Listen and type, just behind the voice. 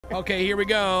Okay, here we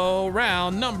go.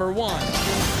 Round number 1.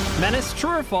 Menace,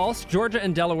 true or false? Georgia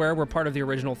and Delaware were part of the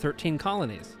original 13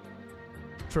 colonies.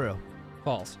 True.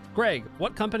 False. Greg,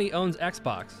 what company owns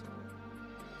Xbox?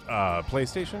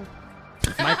 PlayStation?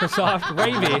 Microsoft.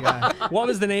 Ravy, what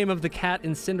was the name of the cat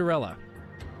in Cinderella?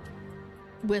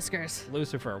 Whiskers.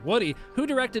 Lucifer. Woody, who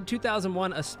directed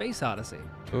 2001 A Space Odyssey?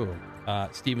 Ooh,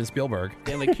 Steven Spielberg.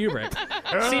 Stanley Kubrick.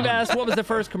 Seabass, what was the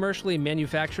first commercially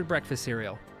manufactured breakfast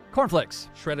cereal? Cornflakes.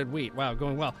 Shredded wheat. Wow,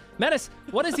 going well. Menace,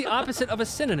 what is the opposite of a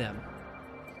synonym?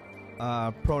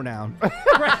 Pronoun.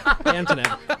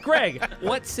 Antonym. Greg,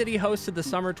 what city hosted the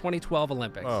summer 2012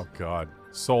 Olympics? Oh, God.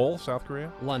 Seoul, South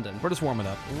Korea? London. We're just warming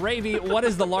up. Ravy, what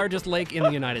is the largest lake in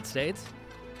the United States?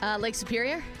 Lake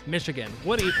Superior. Michigan.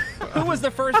 Woody, who was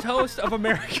the first host of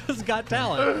America's Got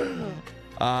Talent?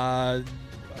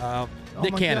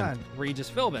 Nick my Cannon. God.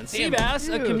 Regis Philbin. Seabass,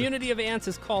 a Dude. community of ants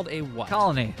is called a what?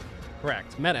 Colony.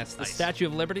 Correct. Menace, the Statue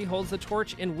of Liberty holds the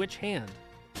torch in which hand?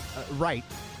 Right.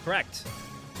 Correct.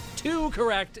 2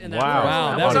 correct in that Wow. round.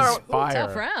 Wow, That that was was fire.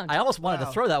 Tough round. I almost wanted to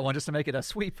Wow. throw that one just to make it a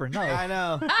sweep for no. I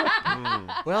know.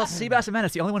 Well, Seabass and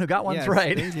Menace, the only one who got ones Yes,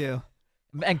 right. Thank you.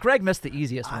 And Greg missed the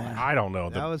easiest one. I don't know.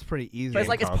 That was pretty easy. But it's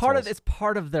like game it's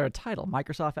part of their title,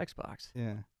 Microsoft Xbox.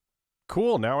 Yeah.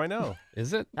 Cool, now I know.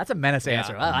 Is it? That's a Menace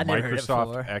answer. I never heard it Microsoft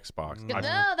before. Xbox. No,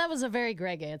 that was a very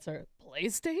Greg answer.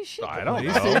 PlayStation. I don't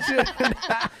know.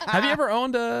 Have you ever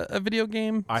owned a video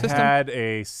game I system? had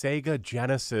a Sega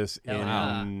Genesis in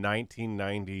Wow.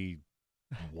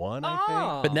 1991, I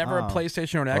think. But never a Oh.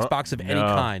 PlayStation or an Xbox of any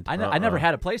no. kind. I never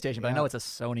had a PlayStation, but I Yeah. know it's a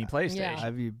Sony PlayStation. Yeah.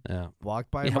 Have you Yeah.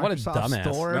 walked by Yeah, a what a Microsoft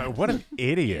dumbass. store? No, what an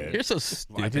idiot. You're so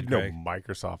stupid, I didn't know Greg.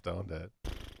 Microsoft owned it.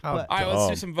 How All right, let's do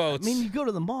dumb. some I votes. mean, you go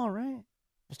to the mall, right?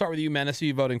 We'll start with you, Menace. Who are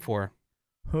you voting for?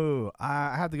 Who?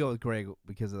 I have to go with Greg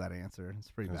because of that answer. It's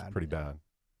pretty That's bad. pretty bad.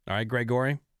 All right,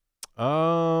 Gregory.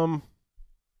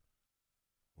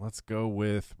 Let's go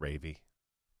with Ravy.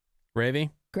 Ravy.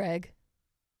 Greg.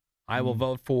 I will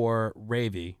vote for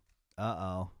Ravy.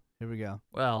 Uh-oh. Here we go.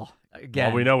 Well, again,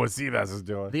 Well, we know what Seabass is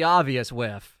doing. the obvious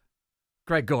whiff.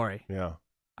 Greg Gorey. Yeah.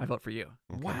 I vote for you.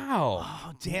 Wow.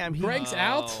 Oh, damn. Greg's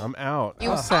out. I'm out. You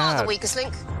How are sad. the weakest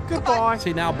link. Goodbye.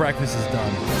 See, now breakfast is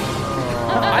done.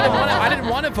 I didn't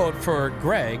want to vote for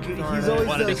Greg He's always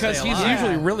the, because he's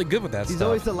usually really good with that He's stuff.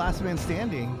 always the last man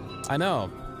standing. I know.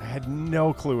 I had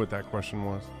no clue what that question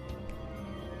was.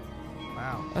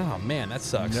 Wow. Oh man, that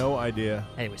sucks. No idea.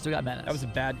 Hey, we still got Menace. That was a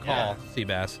bad call,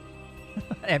 Seabass.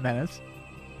 and Menace.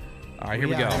 All right, here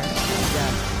we go.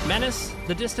 Yeah. Menace,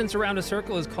 the distance around a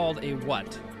circle is called a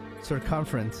what?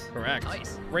 Circumference. Correct.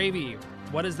 Nice. Ravy,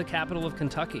 what is the capital of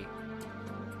Kentucky?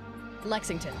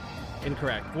 Lexington.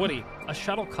 Incorrect. Woody, a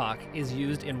shuttlecock is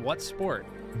used in what sport?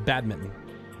 Badminton.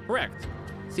 Correct.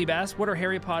 Seabass, what are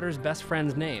Harry Potter's best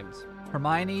friends' names?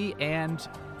 Hermione and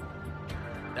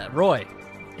Roy.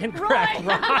 Incorrect.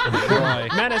 Roy.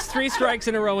 Menace, 3 strikes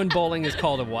in a row in bowling is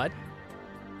called a what?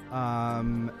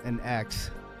 An X.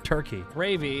 Turkey.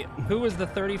 Ravy, who was the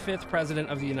 35th president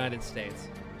of the United States?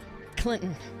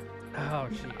 Clinton. Oh,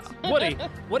 jeez. Woody,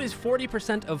 what is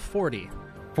 40% of 40?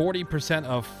 40%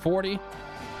 of 40.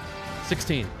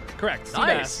 16. Correct.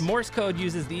 Nice. Seabass, Morse code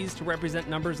uses these to represent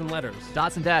numbers and letters.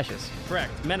 Dots and dashes.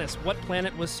 Correct. Menace, what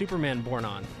planet was Superman born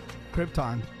on?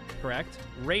 Krypton. Correct.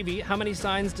 Ravy, how many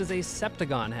signs does a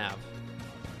septagon have?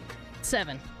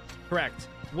 7. Correct.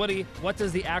 Woody, what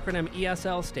does the acronym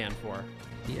ESL stand for?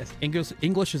 Yes.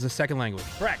 English is a second language.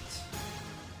 Correct.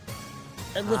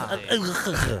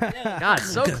 God,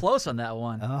 so close on that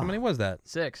one. How many was that?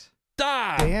 6.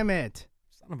 Die! Damn it.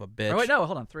 Son of a bitch. Oh, wait, no,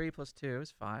 hold on. 3 plus 2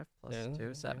 is 5. Plus 2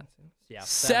 is 7. Yeah.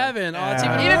 7. Oh, that's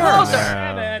even Even worse. closer.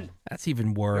 7. That's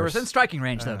even We're worse. within striking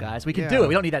range, though, guys. We can yeah. do it.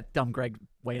 We don't need that dumb Greg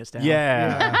weigh us down.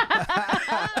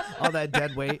 Yeah. All that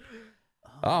dead weight.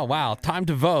 Oh, wow. Time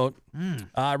to vote.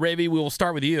 Ravy, we will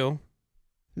start with you.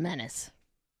 Menace.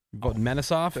 Vote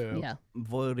Menace off. Yeah.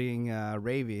 Voting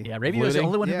Ravy. Yeah, Ravy was the Voting?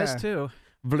 only one who Yeah. missed, too.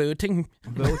 Voting.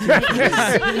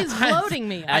 He's floating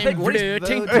me. I think Woody's,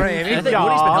 Voting. voting. I think Woody's been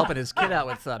helping his kid out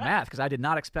with math because I did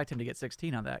not expect him to get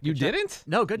 16 on that. You Good job. didn't?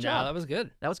 No, good Yeah, job. that was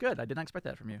good. That was good. I did not expect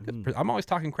that from you. I'm always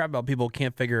talking crap about people who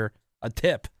can't figure a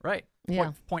tip. Right.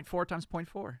 Yeah. 0.4 times 0.4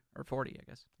 or 40, I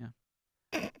guess.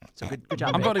 Yeah. So good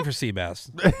job. I'm Ravy. voting for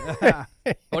Seabass.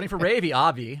 Voting for Ravy,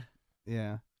 Avi.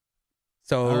 Yeah.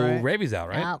 So All right. Ravy's out,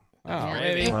 right? Out. Oh, Yeah.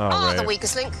 Ravy. You Oh, are the right.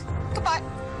 weakest link. Goodbye.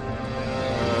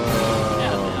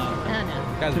 I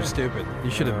know. You guys are stupid. You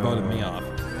should have voted me off.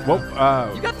 Well,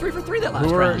 You got 3 for 3 that last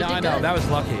Who are- round. No, did I know. good. That was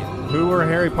lucky. who were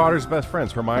Harry Potter's best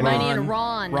friends? Hermione? Hermione and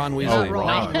Ron. Ron Weasley. Not Roy.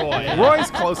 Not Roy.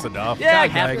 Roy's close enough. Yeah,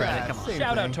 God, half Greg. credit. Come on.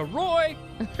 Shout out to Roy.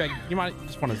 Greg, you might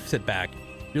just want to sit back.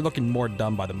 You're looking more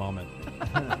dumb by the moment.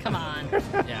 Come on.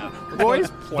 Yeah. Boys,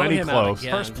 Vote plenty him out close.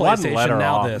 again. First One PlayStation, letter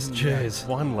now off. this. Jeez.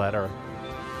 One letter.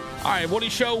 All right, Woody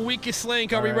Show, Weakest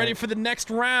Link. Are we All ready right. for the next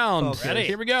round? Focus. Ready.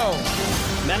 Here we go.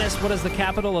 Menace, what is the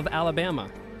capital of Alabama?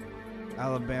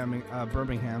 Alabama,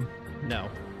 Birmingham. No.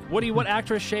 Woody, what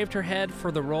actress shaved her head for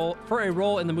a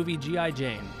role in the movie G.I.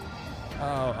 Jane?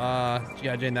 Oh,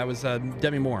 G.I. Jane, that was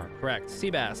Demi Moore. Correct.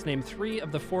 Seabass, name 3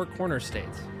 of the 4 corner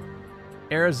states.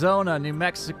 Arizona, New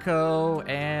Mexico,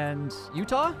 and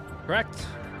Utah? Correct.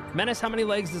 Menace, how many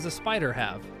legs does a spider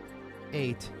have?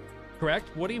 8.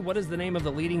 Correct. Woody, what is the name of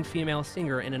the leading female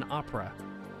singer in an opera?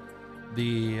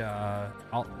 The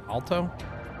alto?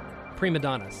 Prima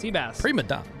donna. Seabass, Prima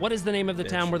donna. what is the name of the Bitch.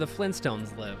 town where the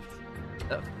Flintstones live?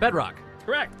 Bedrock.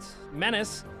 Correct.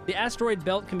 Menace, the asteroid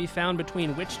belt can be found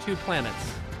between which 2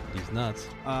 planets? He's nuts.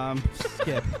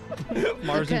 Skip.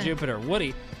 Mars and Okay. Jupiter.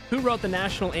 Woody, who wrote the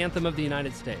national anthem of the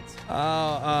United States?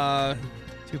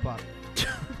 Tupac.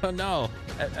 No.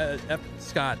 F.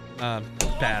 Scott.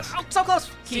 Pass. Oh, so close.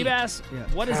 Seabass, Yeah.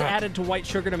 what is added to white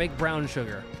sugar to make brown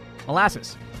sugar?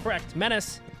 Molasses. Correct.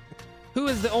 Menace, who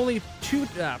is the only two?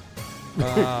 That was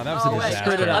a Oh, wait, disaster.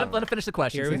 screwed it up. Let him finish the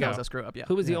question. Here we Sometimes go. I'll screw up, yeah.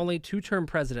 Who is the Yeah. only 2-term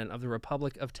president of the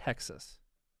Republic of Texas?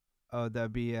 Oh,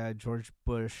 that'd be George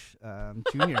Bush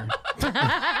Jr.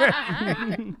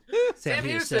 Sam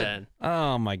Houston.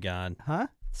 Oh, my God. Huh?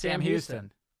 Sam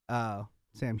Houston. Oh,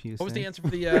 Sam Houston. What was the answer for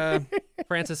the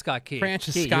Francis Scott Key.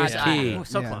 Francis Key, Scott yeah. Key? Oh,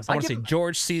 so Yeah. close. I want to say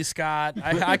George C. Scott.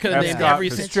 I could have F. named Scott every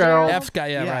Fitzgerald. F. Scott.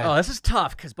 Yeah, Yeah. Oh, right. this is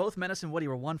tough because both Menace and Woody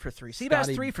were 1 for 3. Seabass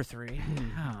Scotty- 3 for 3.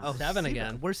 Oh. 7 Seabass.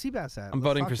 again. Where's Seabass at? I'm Let's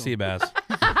voting talk for to him. Seabass.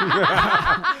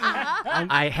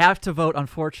 I have to vote,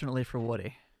 unfortunately, for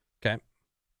Woody. Okay.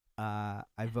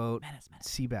 I vote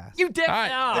Seabass. You dick! All right.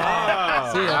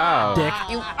 Oh. See ya. Wow. Dick.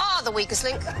 You are the weakest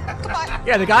link. Goodbye.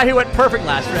 Yeah, the guy who went perfect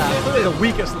last round. Clearly the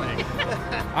weakest link.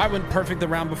 I went perfect the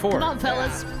round before. Come on,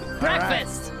 fellas.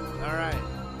 Breakfast. All right.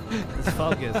 Let's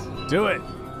focus. Do it.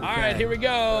 All right, here we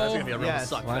That's go. gonna be a real Yes.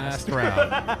 suck. Last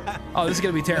round. Oh, this is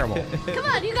going to be terrible. Come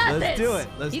on, you got Let's this. do it.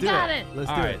 Let's you do got it. it. Let's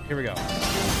All do right, it. here we go.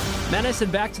 Menace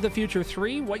and Back to the Future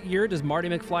 3. What year does Marty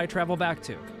McFly travel back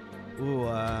to? Ooh,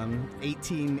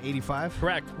 1885.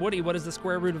 Correct. Woody, what is the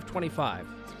square root of 25?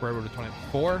 Square root of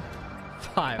 24.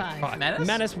 5. Five.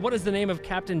 Menace? What is the name of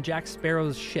Captain Jack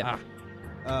Sparrow's ship?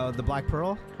 The Black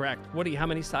Pearl. Correct. Woody, how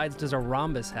many sides does a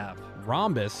rhombus have?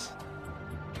 Rhombus.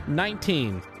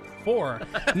 19. 4.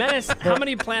 Menace, how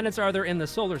many planets are there in the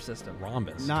solar system?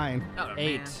 Rhombus. 9.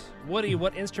 8. Woody,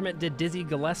 what instrument did Dizzy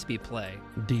Gillespie play?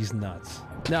 D's nuts.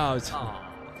 No, it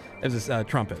was a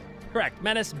trumpet. Correct.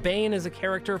 Menace, Bane is a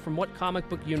character from what comic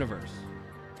book universe?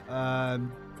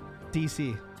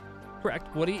 DC.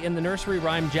 Correct. Woody, in the nursery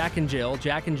rhyme Jack and Jill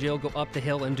go up the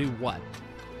hill and do what?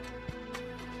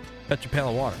 Fetch a pail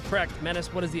of water. Correct.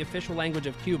 Menace, what is the official language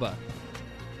of Cuba?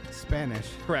 Spanish.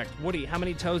 Correct. Woody, how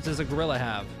many toes does a gorilla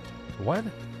have? What?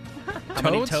 How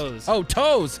many toes? Oh,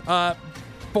 toes.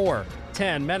 4.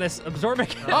 10. Menace,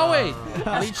 absorbic. Oh, wait.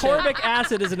 Ascorbic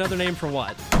acid is another name for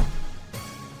what?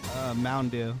 Mountain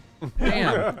Dew.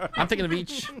 Damn. I'm thinking of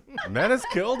each. Menace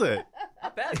killed it.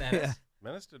 Not bad, Menace.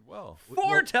 Menace did well.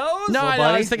 4 toes? No, I know. I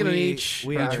buddy, was thinking of we- each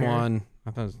we out here. one. I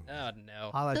thought it was, Oh,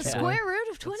 no. Holla The at ya. square root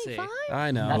of Let's see. 25?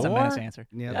 I know. That's a Menace answer.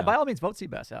 Yeah. Yeah, by all means, vote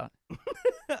Seabass out.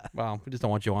 Well, we just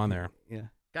don't want you on there. Yeah.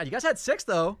 God, you guys had 6,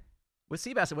 though. With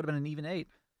Seabass, it would have been an even 8.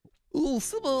 Ooh,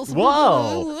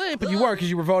 Whoa. But you were because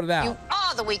you were voted You out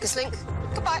are the weakest link.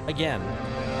 Goodbye. again.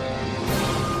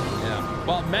 Yeah.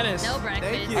 Well, Menace. No breakfast.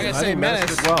 Thank you. I gotta I say, think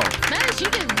Menace. did well. Menace, you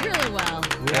did really well.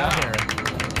 We out here.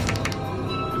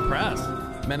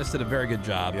 Impressed. Menace did a very good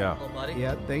job. Yeah. Little buddy.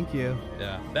 Yeah, thank you.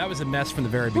 Yeah. That was a mess from the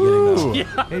very beginning, though.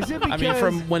 Is it because... I mean,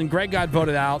 from when Greg got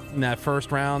voted out in that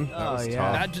first round, Oh, was yeah.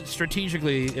 tough. that just,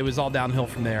 strategically, it was all downhill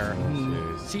from there.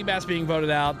 Seabass being voted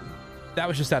out, that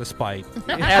was just out of spite.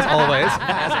 As always.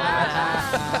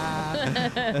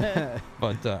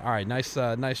 But all right, nice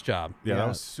job. Yeah, Yeah. that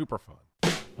was super fun.